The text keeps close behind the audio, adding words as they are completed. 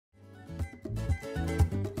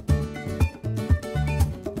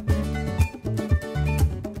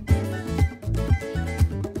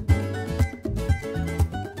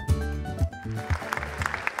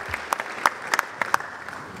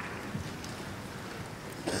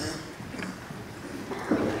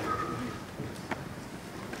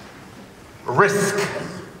risk.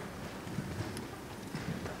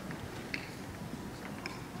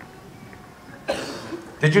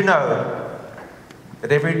 Did you know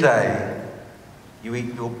that every day you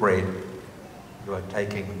eat your bread, you are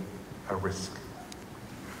taking a risk?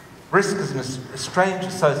 Risk is a strange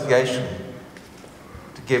association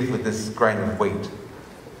to give with this grain of wheat.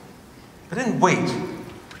 But in wheat,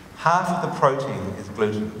 half of the protein is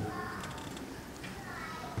gluten.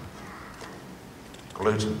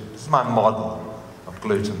 Gluten. This is my model of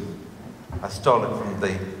gluten. I stole it from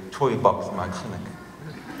the toy box in my clinic.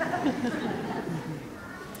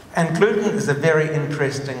 And gluten is a very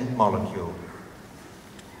interesting molecule.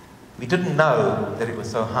 We didn't know that it was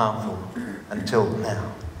so harmful until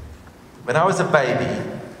now. When I was a baby,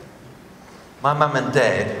 my mum and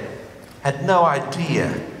dad had no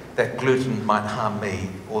idea that gluten might harm me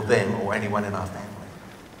or them or anyone in our family.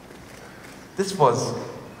 This was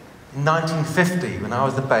in 1950, when I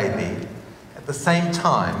was a baby, at the same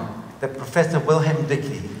time that Professor Wilhelm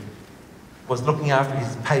Dickey was looking after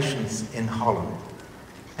his patients in Holland.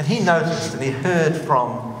 And he noticed and he heard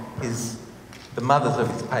from the mothers of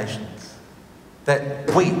his patients that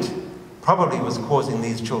wheat probably was causing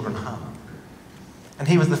these children harm. And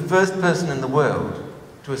he was the first person in the world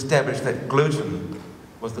to establish that gluten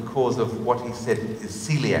was the cause of what he said is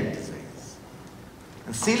celiac disease.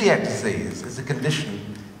 And celiac disease is a condition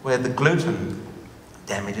where the gluten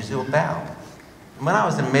damages your bowel. And when I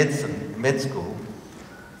was in med school,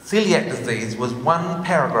 celiac disease was one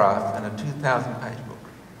paragraph in a 2,000-page book.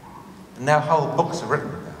 And now whole books are written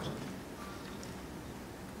about it.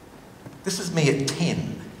 This is me at 10.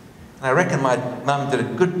 And I reckon my mum did a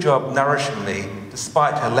good job nourishing me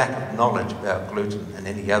despite her lack of knowledge about gluten and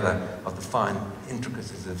any other of the fine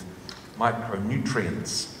intricacies of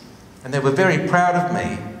micronutrients. And they were very proud of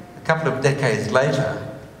me a couple of decades later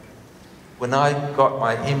when I got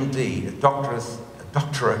my MD, a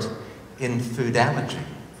doctorate in food allergy,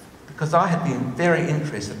 because I had been very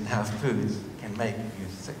interested in how foods can make you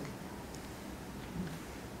sick.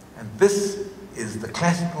 And this is the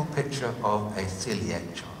classical picture of a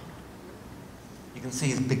celiac child. You can see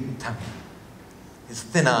his big tummy, his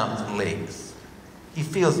thin arms and legs. He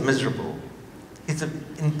feels miserable. He's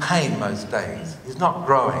in pain most days. He's not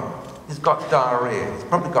growing. He's got diarrhea. He's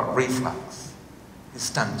probably got reflux. He's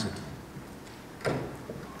stunted.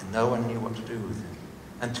 And no one knew what to do with him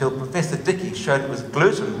until Professor Dickey showed it was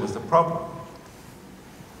gluten was the problem.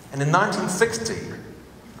 And in 1960,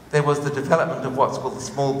 there was the development of what's called the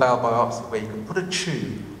small bowel biopsy, where you can put a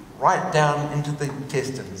tube right down into the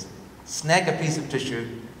intestines, snag a piece of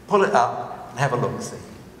tissue, pull it up, and have a look-see.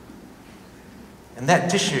 And that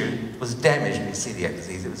tissue was damaged in celiac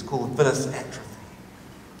disease. It was called villus atrophy.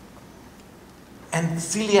 And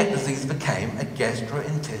celiac disease became a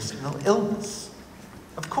gastrointestinal illness.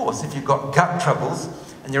 Of course, if you've got gut troubles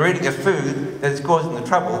and you're eating a food that is causing the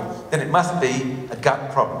trouble, then it must be a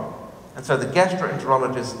gut problem. And so the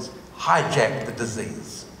gastroenterologists hijacked the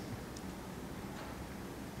disease.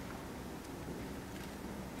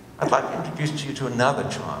 I'd like to introduce you to another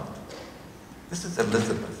child. This is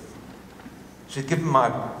Elizabeth. She's given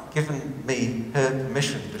me her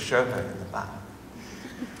permission to show her in the bath.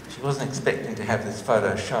 She wasn't expecting to have this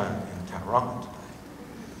photo shown in TEDxTauranga today.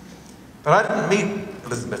 But I didn't meet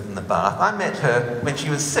Elizabeth in the bath. I met her when she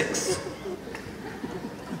was 6.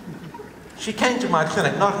 She came to my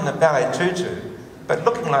clinic not in a ballet tutu, but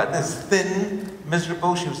looking like this, thin,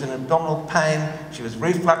 miserable. She was in abdominal pain. She was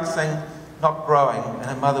refluxing, not growing, and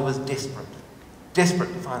her mother was desperate to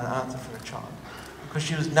find an answer for her child. Because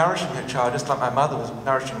she was nourishing her child just like my mother was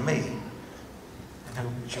nourishing me, and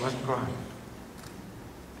she wasn't growing.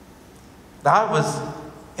 Now, I was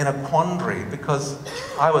in a quandary because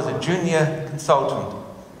I was a junior consultant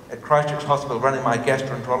at Christchurch Hospital running my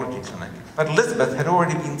gastroenterology clinic. But Elizabeth had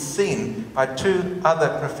already been seen by 2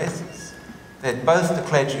 other professors. They had both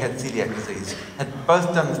declared she had celiac disease, had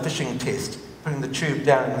both done the fishing test, putting the tube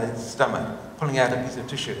down in the stomach, pulling out a piece of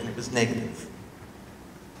tissue, and it was negative.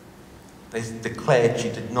 They declared she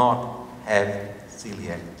did not have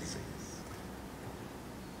celiac disease.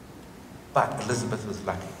 But Elizabeth was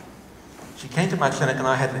lucky. She came to my clinic and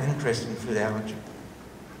I had an interest in food allergy.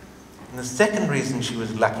 And the second reason she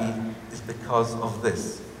was lucky is because of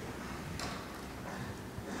this.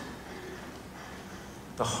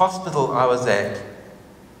 The hospital I was at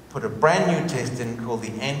put a brand new test in called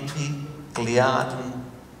the anti-gliadin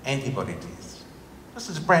antibody test. This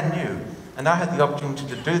is brand new. And I had the opportunity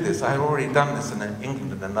to do this. I had already done this in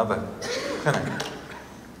England in another clinic.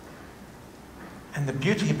 And the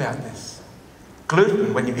beauty about this,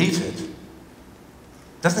 gluten, when you eat it,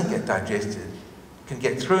 doesn't get digested, can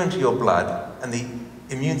get through into your blood, and the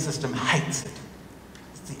immune system hates it.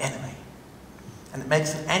 It's the enemy. And it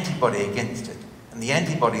makes an antibody against it. And the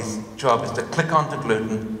antibody's job is to click onto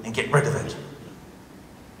gluten and get rid of it.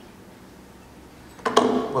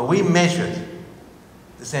 Well, we measured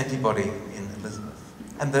this antibody in Elizabeth,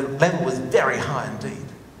 and the level was very high indeed.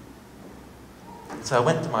 So I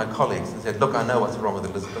went to my colleagues and said, look, I know what's wrong with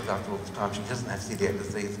Elizabeth after all this time. She doesn't have celiac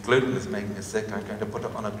disease. Gluten is making her sick. I'm going to put her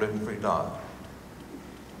on a gluten-free diet.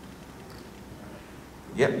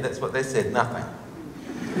 Yep, that's what they said, nothing.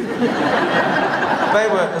 They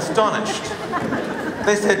were astonished.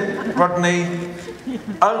 They said, Rodney,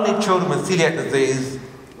 only children with celiac disease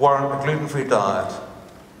warrant a gluten-free diet.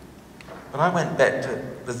 But I went back to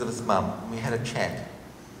Elizabeth's mum and we had a chat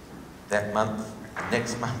that month, the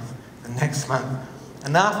next month, the next month.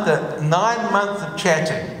 And after 9 months of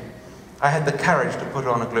chatting, I had the courage to put her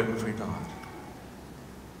on a gluten-free diet.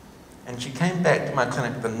 And she came back to my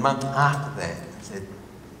clinic the month after that and said,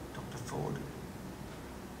 Dr. Ford,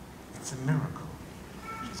 it's a miracle.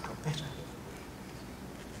 She's got better.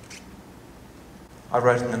 I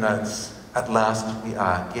wrote in the notes, at last we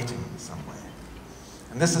are getting somewhere.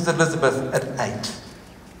 And this is Elizabeth at 8.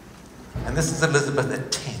 And this is Elizabeth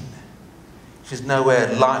at 10. She's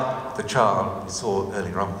nowhere like the child we saw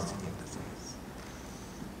earlier on with celiac disease.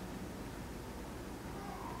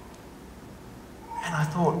 And I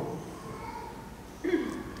thought,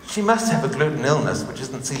 she must have a gluten illness, which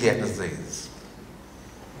isn't celiac disease.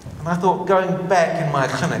 And I thought, going back in my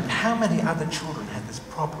clinic, how many other children had this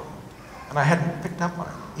problem? And I hadn't picked up on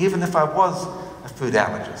it, even if I was a food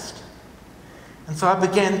allergist. And so I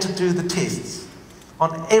began to do the tests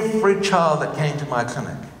on every child that came to my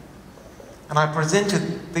clinic. And I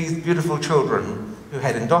presented these beautiful children who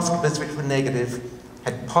had endoscopies which were negative,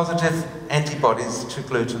 had positive antibodies to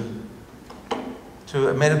gluten, to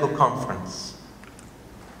a medical conference,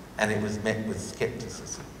 and it was met with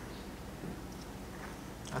skepticism.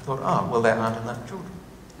 I thought, oh, well, there aren't enough children.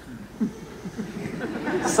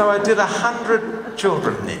 So I did 100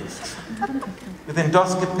 children next, with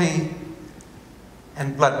endoscopy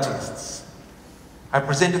and blood tests. I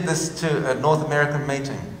presented this to a North American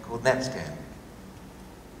meeting called NAPSCAN.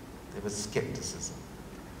 There was skepticism.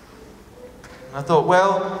 And I thought,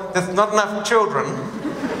 well, there's not enough children.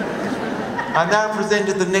 I now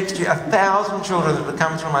presented the next year 1,000 children that would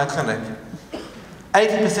come through my clinic.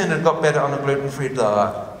 80% had got better on a gluten-free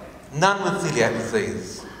diet. None with celiac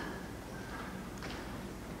disease.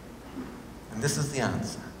 And this is the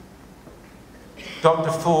answer.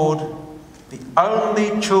 Dr. Ford, the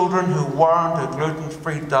only children who warrant a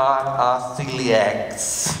gluten-free diet are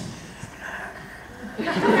celiacs.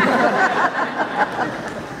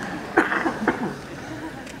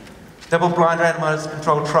 Double-blind randomized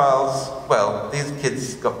controlled trials, well, these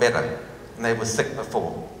kids got better and they were sick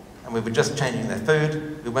before. And we were just changing their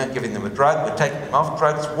food, we weren't giving them a drug, we're taking them off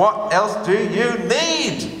drugs. What else do you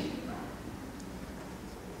need?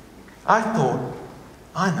 I thought,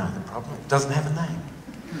 I know the problem, it doesn't have a name.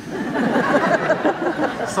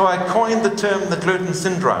 So I coined the term the Gluten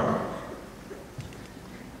Syndrome.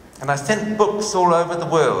 And I sent books all over the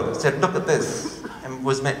world and said, look at this, and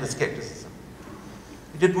was met with skepticism.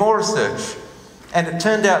 We did more research, and it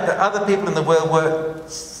turned out that other people in the world were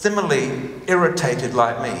similarly irritated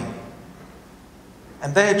like me.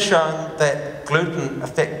 And they had shown that gluten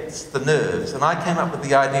affects the nerves, and I came up with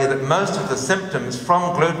the idea that most of the symptoms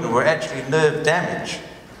from gluten were actually nerve damage.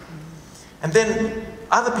 And then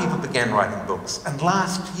other people began writing books, and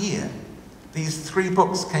last year, these 3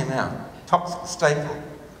 books came out. Toxic Staple,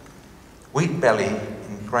 Wheat Belly,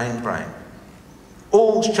 and Grain Brain,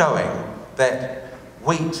 all showing that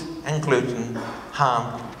wheat and gluten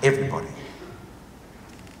harm everybody.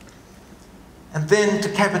 And then, to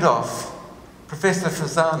cap it off, Professor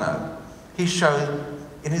Fasano, he showed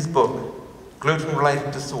in his book,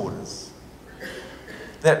 Gluten-related disorders,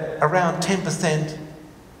 that around 10%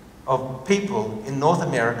 of people in North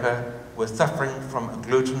America were suffering from a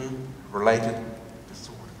gluten-related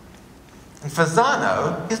disorder. And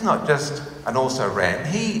Fasano is not just an also-ran,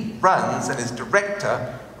 he runs and is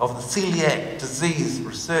director of the Celiac Disease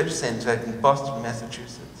Research Center in Boston,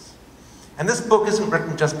 Massachusetts. And this book isn't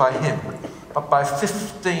written just by him, but by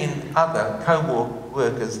 15 other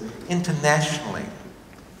co-workers internationally.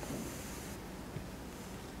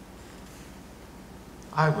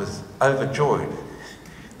 I was overjoyed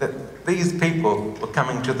that these people were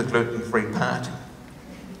coming to the gluten-free party.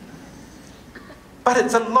 But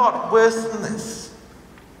it's a lot worse than this.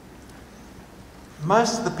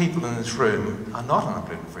 Most of the people in this room are not on a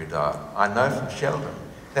gluten-free diet. I know from Sheldon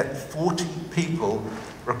that 40 people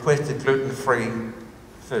requested gluten-free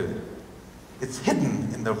food. It's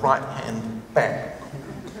hidden in the right-hand back.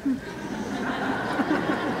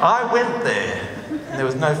 I went there, and there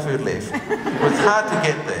was no food left. It was hard to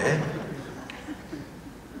get there.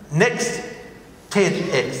 Next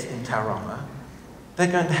TEDx in Tauranga,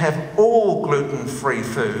 they're going to have all gluten-free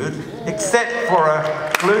food, except for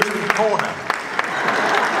a gluten corner.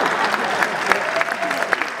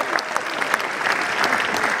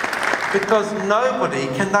 Because nobody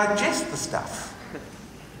can digest the stuff.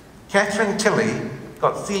 Catherine Tilley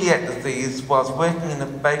got celiac disease whilst working in a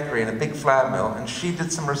bakery in a big flour mill, and she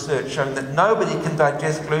did some research showing that nobody can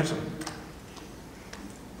digest gluten.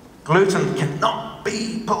 Gluten cannot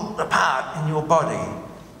be pulled apart in your body.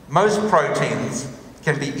 Most proteins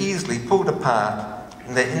can be easily pulled apart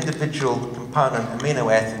in their individual component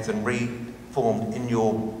amino acids and reformed in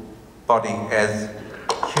your body as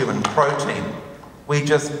human protein. We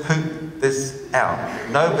just poop this out.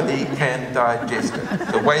 Nobody can digest it.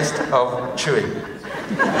 It's a waste of chewing.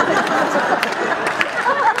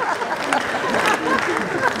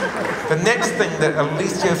 The next thing that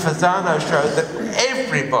Alicia Fasano showed, that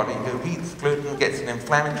everybody who eats gluten gets an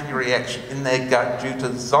inflammatory reaction in their gut due to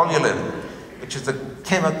zonulin, which is a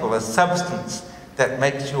chemical, a substance that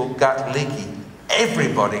makes your gut leaky.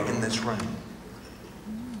 Everybody in this room.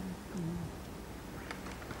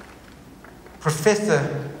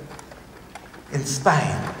 Professor in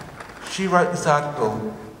Spain, she wrote this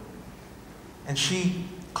article and she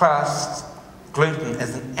classed gluten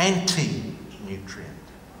as an anti-nutrient.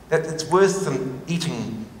 That it's worse than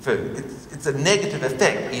eating food. It's a negative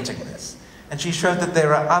effect eating this. And she showed that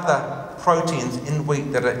there are other proteins in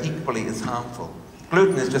wheat that are equally as harmful.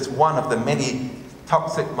 Gluten is just one of the many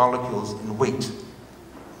toxic molecules in wheat.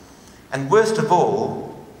 And worst of all,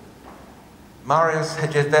 Marius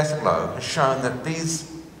Hadjivassilo has shown that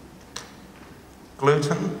these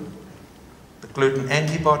gluten, the gluten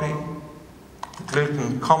antibody, the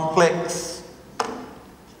gluten complex,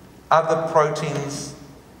 other proteins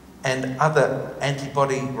and other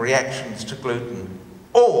antibody reactions to gluten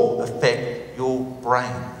all affect your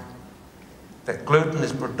brain. That gluten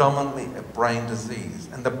is predominantly a brain disease.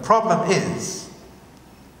 And the problem is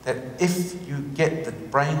that if you get the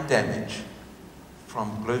brain damage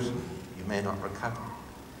from gluten, you may not recover.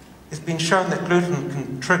 It's been shown that gluten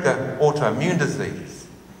can trigger autoimmune disease,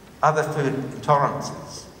 other food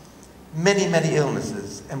intolerances, many, many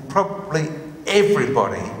illnesses, and probably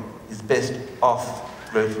everybody is best off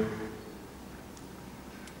gluten.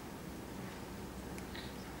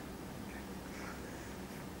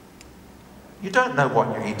 You don't know what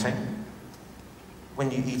you're eating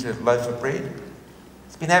when you eat a loaf of bread.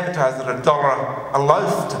 It's been advertised at $1 a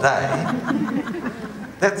loaf today.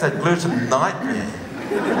 That's a gluten nightmare.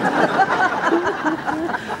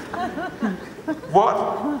 What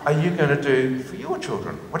are you going to do for your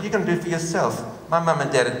children? What are you going to do for yourself? My mum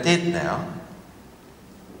and dad are dead now.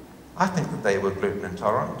 I think that they were gluten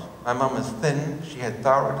intolerant. My mum was thin, she had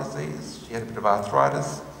thyroid disease, she had a bit of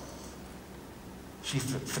arthritis, she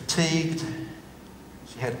fatigued,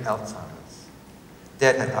 she had Alzheimer's.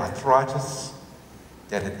 Dad had arthritis,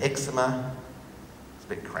 Dad had eczema, he was a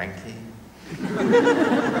bit cranky.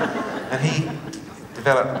 And he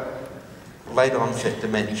developed late onset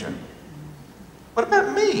dementia. What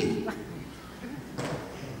about me?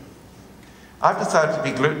 I've decided to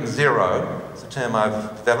be gluten zero. It's a term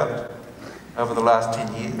I've developed over the last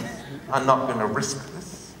 10 years. I'm not going to risk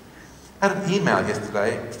this. I had an email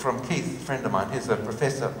yesterday from Keith, a friend of mine, who's a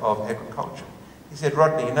professor of agriculture. He said,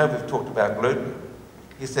 Rodney, you know we've talked about gluten.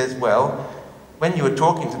 He says, well, when you were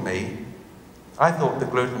talking to me, I thought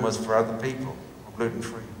that gluten was for other people, or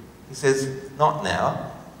gluten-free. He says, not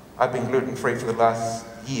now. I've been gluten-free for the last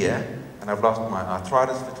year, and I've lost my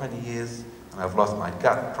arthritis for 20 years, and I've lost my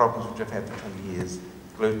gut problems, which I've had for 20 years.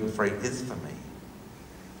 Gluten-free is for me.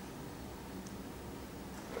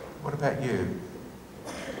 What about you?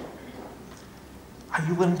 Are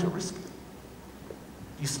you willing to risk it?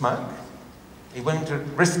 Do you smoke? Are you willing to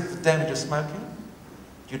risk the damage of smoking?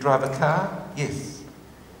 Do you drive a car? Yes.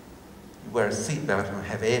 You wear a seatbelt and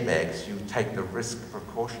have airbags. You take the risk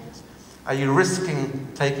precautions. Are you risking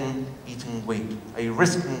eating wheat? Are you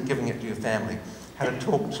risking giving it to your family? I had a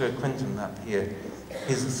talk to Quentin up here.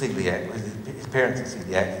 He's a celiac. His parents are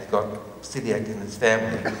celiac. He's got celiac in his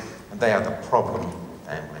family, and they are the problem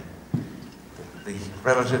family. The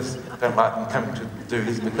relatives don't like them coming to the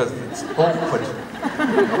do's because it's awkward.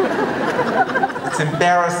 It's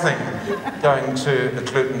embarrassing going to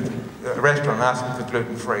a restaurant and asking for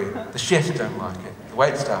gluten-free. The chefs don't like it. The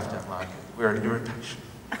waitstaff don't like it. We're an irritation.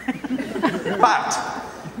 But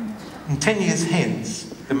in 10 years hence,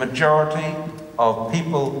 the majority of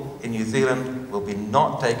people in New Zealand will be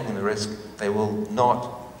not taking the risk They will not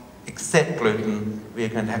accept gluten. We are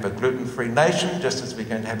going to have a gluten-free nation, just as we're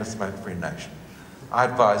going to have a smoke-free nation. I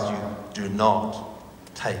advise you, do not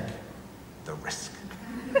take the risk.